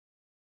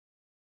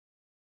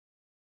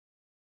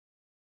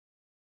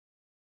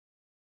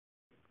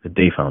The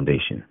ToDAE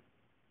Foundation.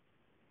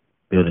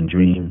 Building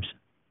dreams,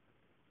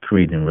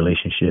 creating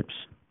relationships,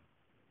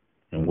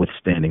 and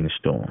withstanding the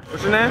storm.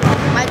 What's your name?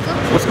 Michael.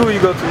 What school you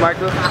go to,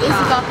 Michael?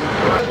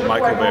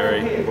 Michael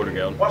Berry,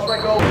 Portugal.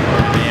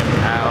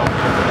 Liam Powell,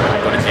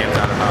 go to James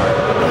Allen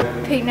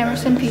High. Peyton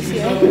Emerson,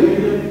 PCA.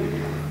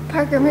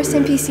 Parker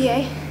Emerson,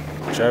 PCA.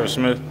 Travis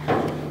Smith,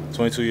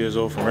 22 years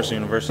old from Mercer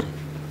University.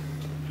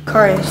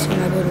 Cars,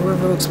 and I go to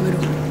River Oaks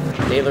Middle.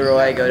 Leroy,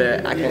 I go to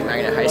Academic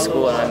Magnet High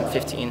School and I'm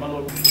 15.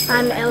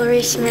 I'm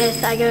Ellery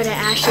Smith, I go to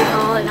Ashley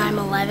Hall and I'm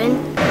 11.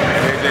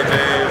 AJ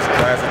James,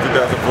 class of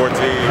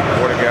 2014,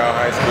 Portugal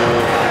High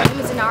School. My name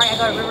is Zanari, I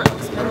go to River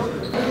Oaks Middle.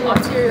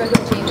 Arterial, I go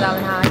to James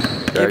Allen High.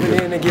 Giving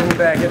in and giving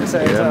back at the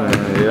same time.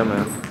 Yeah,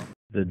 man.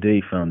 The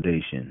ToDAE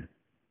Foundation.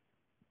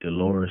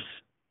 Dolores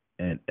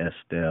and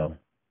Estelle,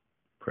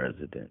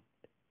 President.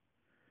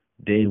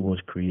 ToDAE was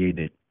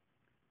created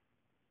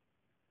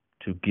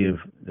to give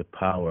the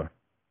power,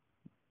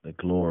 the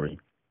glory,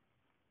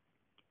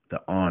 the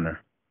honor,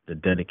 the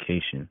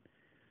dedication,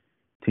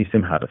 teach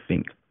them how to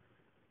think,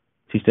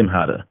 teach them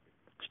how to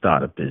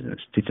start a business,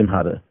 teach them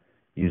how to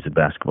use the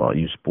basketball,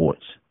 use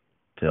sports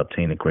to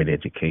obtain a great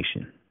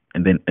education,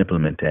 and then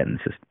implement that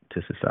into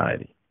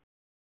society.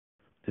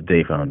 The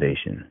ToDAE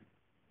Foundation,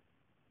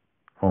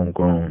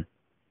 homegrown,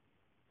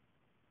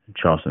 in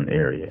Charleston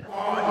area.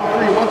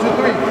 1, 2,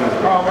 3.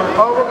 All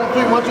work on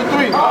 3. 1, 2,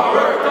 3. All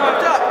work.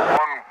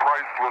 One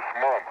priceless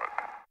moment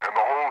in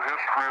the whole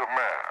history of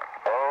man.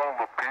 All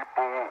the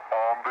people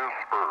on this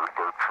earth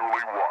are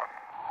truly one.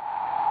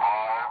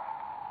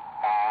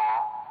 5, 4,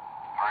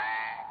 3,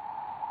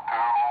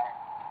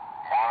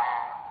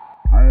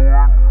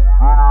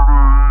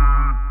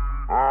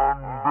 2,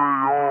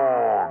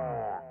 1.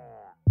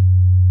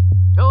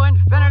 To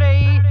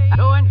infinity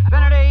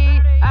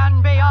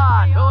and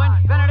beyond. To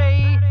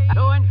infinity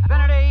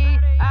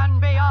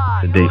and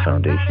beyond. The ToDAE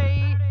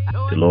Foundation.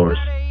 Dolores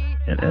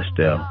and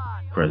Estelle,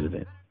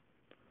 President.